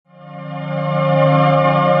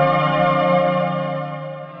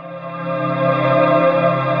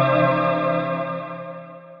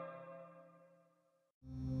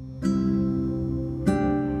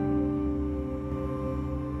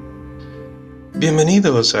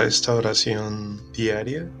Bienvenidos a esta oración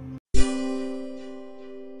diaria.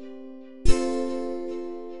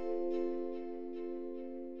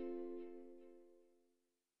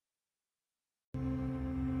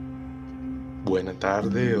 Buena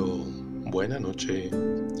tarde o buena noche.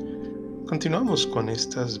 Continuamos con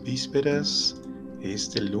estas vísperas,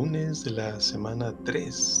 este lunes de la semana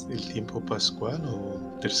 3 del tiempo pascual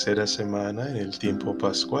o tercera semana en el tiempo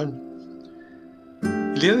pascual.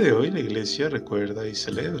 El día de hoy la iglesia recuerda y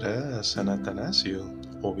celebra a San Atanasio,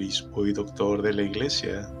 obispo y doctor de la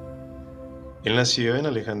iglesia. Él nació en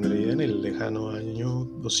Alejandría en el lejano año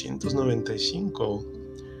 295.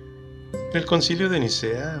 En el concilio de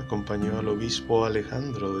Nicea acompañó al obispo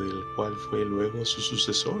Alejandro, del cual fue luego su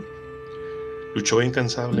sucesor. Luchó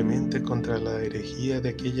incansablemente contra la herejía de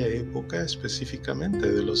aquella época,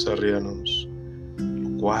 específicamente de los arrianos,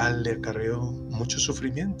 lo cual le acarreó muchos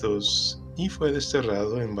sufrimientos y fue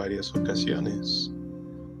desterrado en varias ocasiones.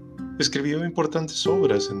 Escribió importantes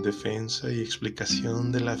obras en defensa y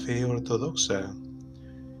explicación de la fe ortodoxa.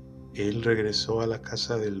 Él regresó a la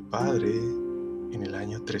casa del Padre en el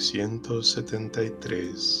año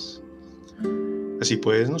 373. Así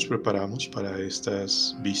pues, nos preparamos para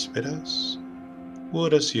estas vísperas u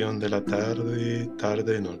oración de la tarde,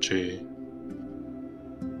 tarde-noche.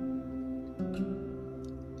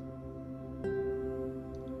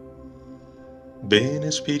 Ven,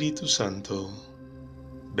 Espíritu Santo,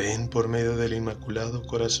 ven por medio del Inmaculado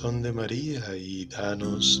Corazón de María y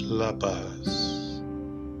danos la paz.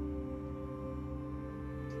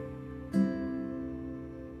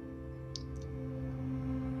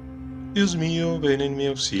 Dios mío, ven en mi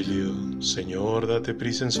auxilio. Señor, date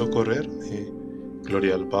prisa en socorrerme.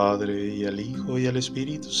 Gloria al Padre, y al Hijo, y al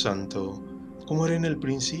Espíritu Santo, como era en el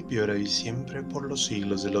principio, ahora y siempre, por los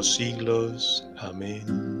siglos de los siglos.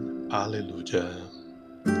 Amén. Aleluya.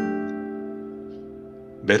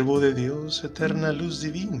 Verbo de Dios, eterna luz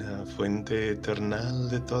divina, fuente eternal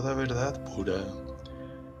de toda verdad pura.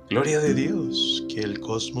 Gloria de Dios, que el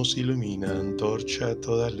cosmos ilumina, antorcha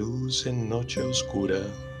toda luz en noche oscura.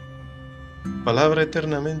 Palabra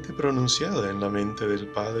eternamente pronunciada en la mente del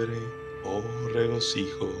Padre, oh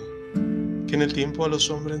regocijo, que en el tiempo a los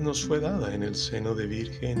hombres nos fue dada en el seno de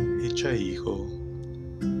Virgen hecha hijo.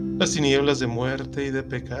 Las tinieblas de muerte y de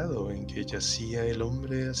pecado en que yacía el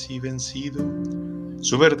hombre así vencido,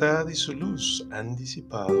 su verdad y su luz han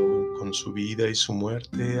disipado, con su vida y su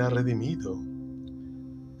muerte ha redimido.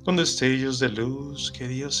 Con destellos de luz que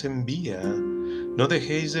Dios envía, no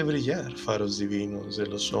dejéis de brillar, faros divinos de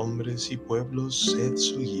los hombres y pueblos, sed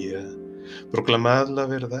su guía. Proclamad la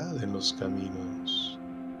verdad en los caminos.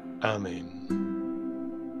 Amén.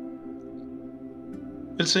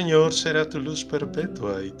 El Señor será tu luz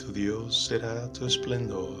perpetua y tu Dios será tu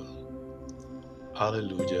esplendor.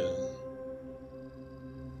 Aleluya.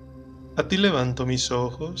 A ti levanto mis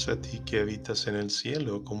ojos, a ti que habitas en el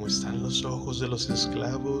cielo, como están los ojos de los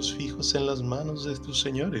esclavos fijos en las manos de tus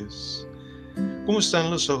señores. Como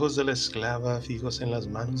están los ojos de la esclava fijos en las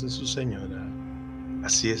manos de su señora.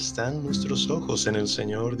 Así están nuestros ojos en el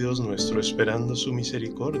Señor Dios nuestro, esperando su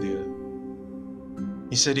misericordia.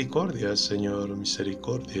 Misericordia, Señor,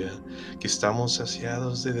 misericordia, que estamos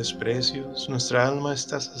saciados de desprecios, nuestra alma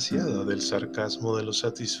está saciada del sarcasmo de los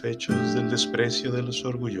satisfechos, del desprecio de los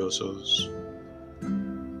orgullosos.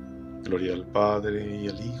 Gloria al Padre, y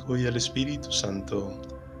al Hijo, y al Espíritu Santo,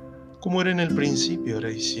 como era en el principio,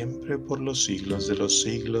 ahora y siempre, por los siglos de los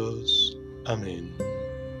siglos. Amén.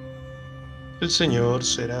 El Señor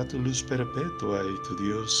será tu luz perpetua, y tu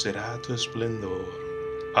Dios será tu esplendor.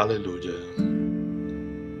 Aleluya.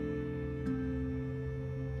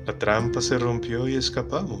 La trampa se rompió y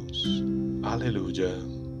escapamos. Aleluya.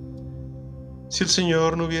 Si el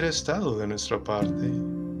Señor no hubiera estado de nuestra parte,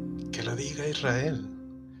 que lo diga Israel.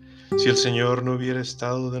 Si el Señor no hubiera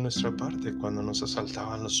estado de nuestra parte cuando nos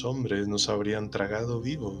asaltaban los hombres, nos habrían tragado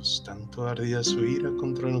vivos, tanto ardía su ira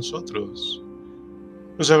contra nosotros.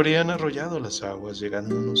 Nos habrían arrollado las aguas,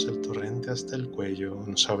 llegándonos el torrente hasta el cuello,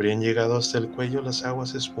 nos habrían llegado hasta el cuello las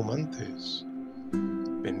aguas espumantes.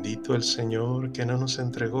 Bendito el Señor que no nos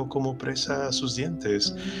entregó como presa a sus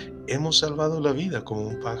dientes. Hemos salvado la vida como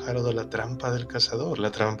un pájaro de la trampa del cazador.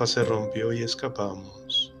 La trampa se rompió y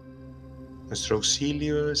escapamos. Nuestro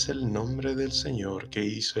auxilio es el nombre del Señor que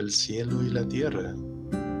hizo el cielo y la tierra.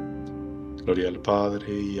 Gloria al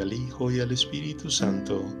Padre, y al Hijo, y al Espíritu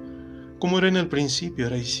Santo, como era en el principio,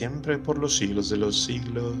 ahora y siempre, por los siglos de los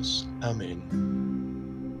siglos. Amén.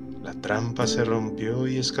 La trampa se rompió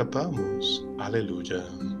y escapamos. Aleluya.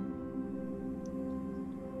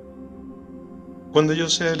 Cuando yo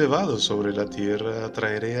sea elevado sobre la tierra,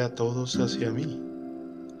 atraeré a todos hacia mí.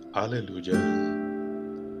 Aleluya.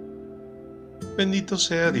 Bendito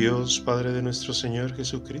sea Dios, Padre de nuestro Señor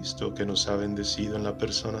Jesucristo, que nos ha bendecido en la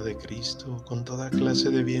persona de Cristo con toda clase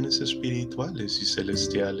de bienes espirituales y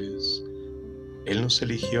celestiales. Él nos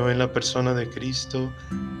eligió en la persona de Cristo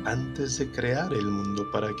antes de crear el mundo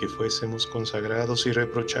para que fuésemos consagrados y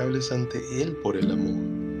irreprochables ante Él por el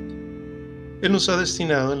amor. Él nos ha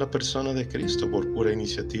destinado en la persona de Cristo por pura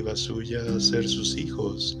iniciativa suya a ser sus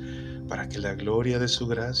hijos, para que la gloria de su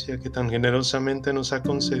gracia que tan generosamente nos ha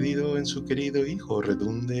concedido en su querido Hijo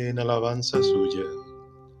redunde en alabanza suya.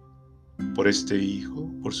 Por este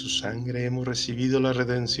Hijo, por su sangre hemos recibido la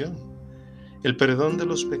redención, el perdón de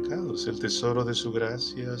los pecados, el tesoro de su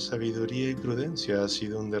gracia, sabiduría y prudencia ha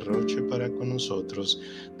sido un derroche para con nosotros,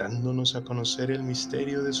 dándonos a conocer el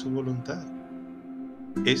misterio de su voluntad.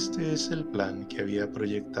 Este es el plan que había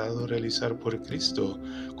proyectado realizar por Cristo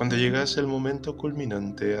cuando llegase el momento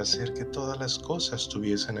culminante, hacer que todas las cosas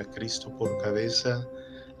tuviesen a Cristo por cabeza,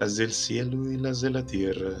 las del cielo y las de la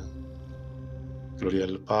tierra. Gloria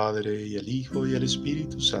al Padre, y al Hijo, y al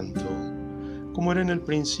Espíritu Santo, como era en el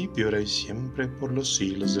principio, ahora y siempre, por los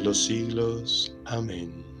siglos de los siglos.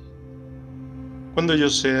 Amén. Cuando yo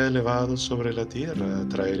sea elevado sobre la tierra,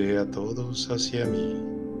 traeré a todos hacia mí.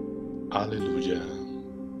 Aleluya.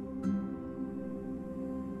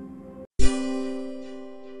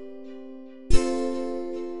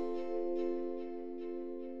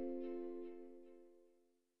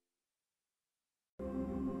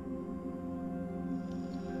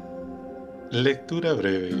 Lectura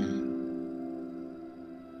breve.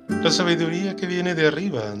 La sabiduría que viene de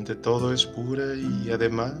arriba ante todo es pura y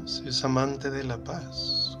además es amante de la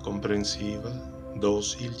paz, comprensiva,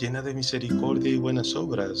 dócil, llena de misericordia y buenas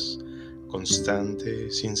obras,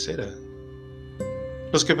 constante, sincera.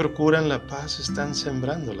 Los que procuran la paz están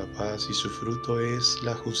sembrando la paz y su fruto es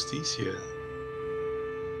la justicia.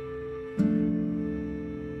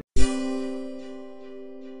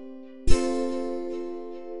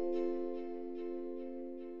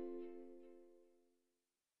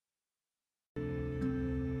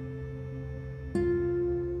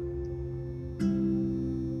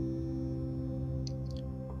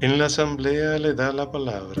 En la asamblea le da la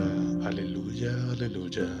palabra, aleluya,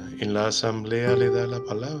 aleluya. En la asamblea le da la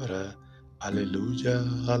palabra, aleluya,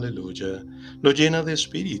 aleluya. Lo llena de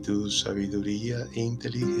espíritu, sabiduría e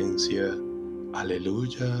inteligencia,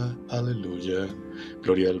 aleluya, aleluya.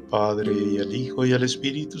 Gloria al Padre y al Hijo y al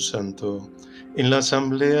Espíritu Santo. En la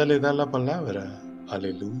asamblea le da la palabra,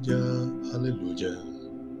 aleluya, aleluya.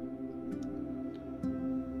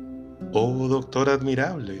 Oh doctor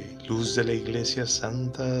admirable, luz de la Iglesia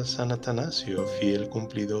Santa, San Atanasio, fiel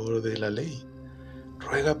cumplidor de la ley,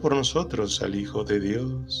 ruega por nosotros al Hijo de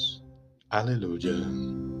Dios. Aleluya.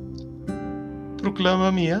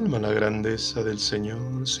 Proclama mi alma la grandeza del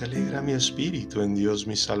Señor, se alegra mi espíritu en Dios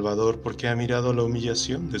mi Salvador, porque ha mirado la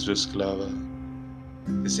humillación de su esclava.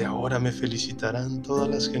 Desde ahora me felicitarán todas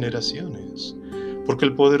las generaciones, porque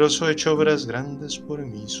el poderoso ha hecho obras grandes por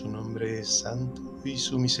mí, su nombre es santo y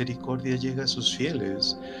su misericordia llega a sus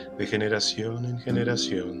fieles de generación en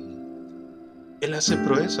generación. Él hace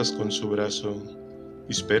proezas con su brazo,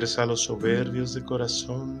 dispersa a los soberbios de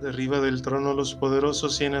corazón, derriba del trono a los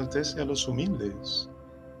poderosos y enaltece a los humildes.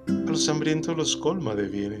 A los hambrientos los colma de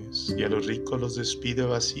bienes y a los ricos los despide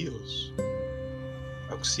vacíos.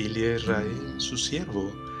 Auxilia a Israel, su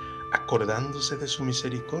siervo, acordándose de su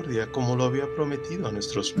misericordia, como lo había prometido a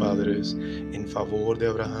nuestros padres, en favor de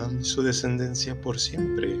Abraham y su descendencia por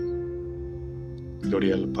siempre.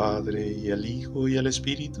 Gloria al Padre, y al Hijo, y al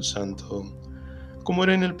Espíritu Santo, como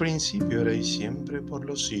era en el principio, ahora y siempre, por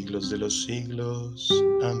los siglos de los siglos.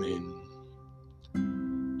 Amén.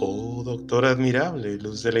 Oh doctor admirable,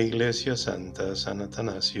 luz de la Iglesia Santa, San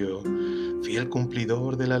Atanasio, fiel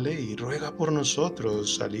cumplidor de la ley, ruega por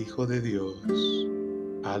nosotros al Hijo de Dios.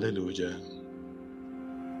 Aleluya.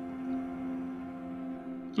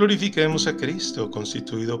 Glorifiquemos a Cristo,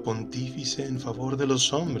 constituido pontífice en favor de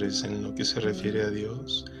los hombres en lo que se refiere a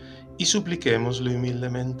Dios, y supliquémosle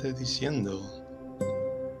humildemente diciendo: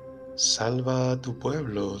 Salva a tu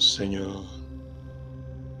pueblo, Señor.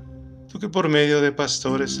 Tú que por medio de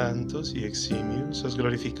pastores santos y eximios has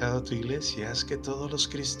glorificado a tu iglesia, haz que todos los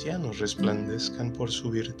cristianos resplandezcan por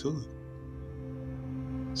su virtud.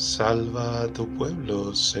 Salva a tu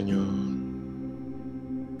pueblo, Señor.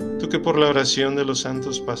 Tú que por la oración de los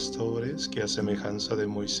santos pastores, que a semejanza de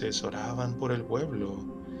Moisés oraban por el pueblo,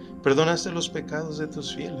 perdonaste los pecados de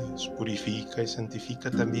tus fieles, purifica y santifica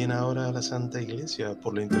también ahora a la Santa Iglesia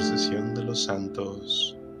por la intercesión de los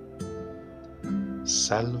santos.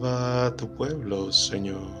 Salva a tu pueblo,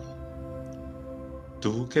 Señor.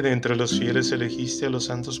 Tú que de entre los fieles elegiste a los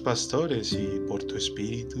santos pastores y por tu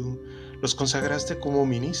espíritu los consagraste como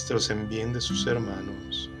ministros en bien de sus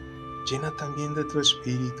hermanos, llena también de tu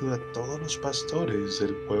espíritu a todos los pastores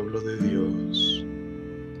del pueblo de Dios.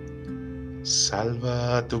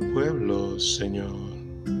 Salva a tu pueblo, Señor.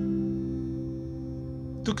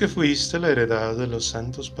 Tú que fuiste la heredad de los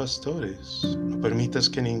santos pastores, no permitas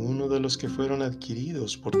que ninguno de los que fueron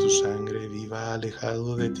adquiridos por tu sangre viva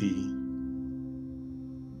alejado de ti.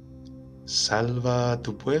 Salva a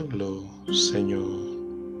tu pueblo, Señor.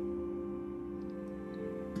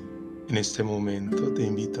 En este momento te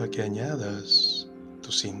invito a que añadas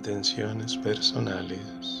tus intenciones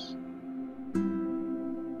personales.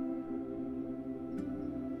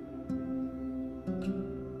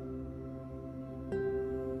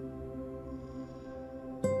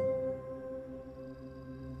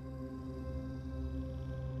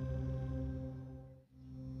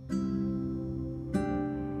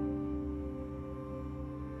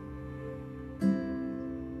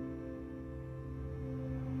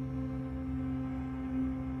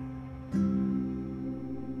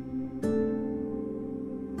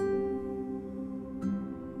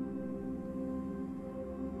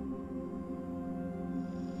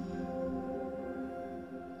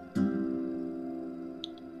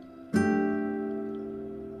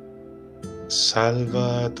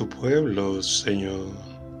 Salva a tu pueblo, Señor.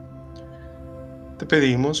 Te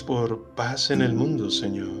pedimos por paz en el mundo,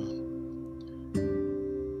 Señor.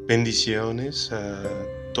 Bendiciones a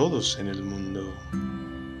todos en el mundo.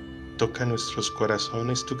 Toca nuestros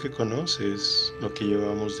corazones, tú que conoces lo que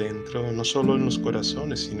llevamos dentro, no solo en los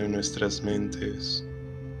corazones, sino en nuestras mentes.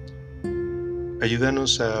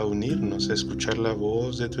 Ayúdanos a unirnos, a escuchar la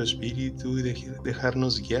voz de tu Espíritu y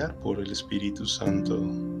dejarnos guiar por el Espíritu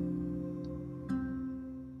Santo.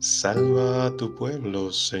 Salva a tu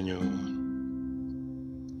pueblo, Señor.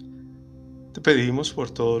 Te pedimos por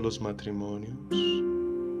todos los matrimonios,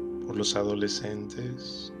 por los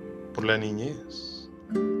adolescentes, por la niñez.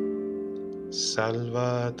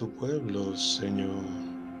 Salva a tu pueblo, Señor.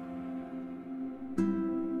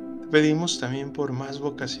 Te pedimos también por más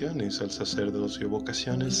vocaciones al sacerdocio,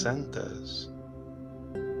 vocaciones santas,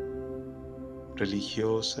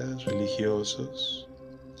 religiosas, religiosos,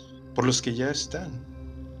 por los que ya están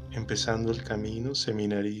empezando el camino,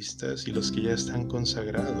 seminaristas y los que ya están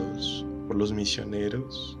consagrados, por los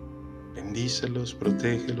misioneros. Bendícelos,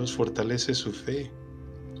 protégelos, fortalece su fe,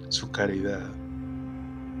 su caridad.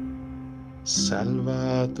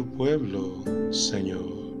 Salva a tu pueblo,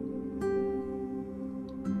 Señor.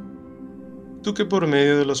 Tú que por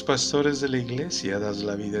medio de los pastores de la iglesia das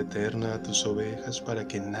la vida eterna a tus ovejas para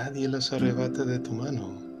que nadie las arrebate de tu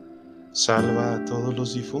mano. Salva a todos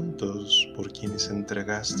los difuntos por quienes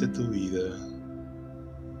entregaste tu vida.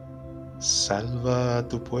 Salva a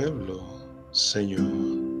tu pueblo, Señor.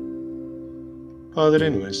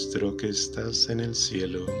 Padre nuestro que estás en el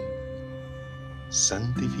cielo,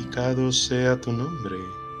 santificado sea tu nombre.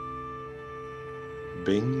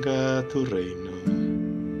 Venga a tu reino.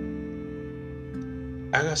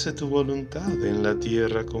 Hágase tu voluntad en la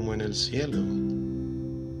tierra como en el cielo.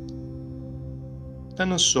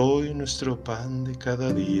 Danos hoy nuestro pan de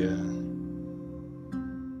cada día.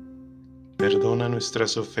 Perdona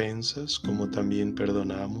nuestras ofensas como también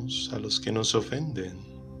perdonamos a los que nos ofenden.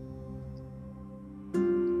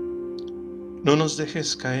 No nos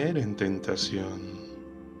dejes caer en tentación.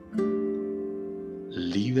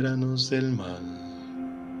 Líbranos del mal.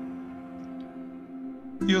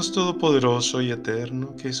 Dios Todopoderoso y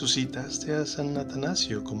Eterno, que suscitaste a San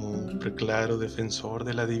Atanasio como preclaro defensor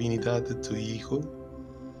de la divinidad de tu Hijo,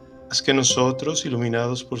 haz que nosotros,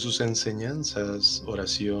 iluminados por sus enseñanzas,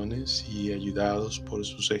 oraciones y ayudados por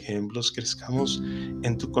sus ejemplos, crezcamos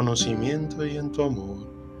en tu conocimiento y en tu amor.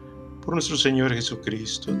 Por nuestro Señor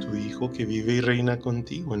Jesucristo, tu Hijo, que vive y reina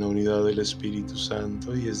contigo en la unidad del Espíritu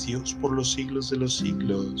Santo y es Dios por los siglos de los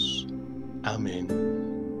siglos. Amén.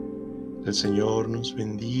 El Señor nos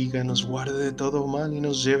bendiga, nos guarde de todo mal y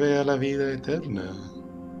nos lleve a la vida eterna.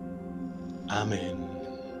 Amén.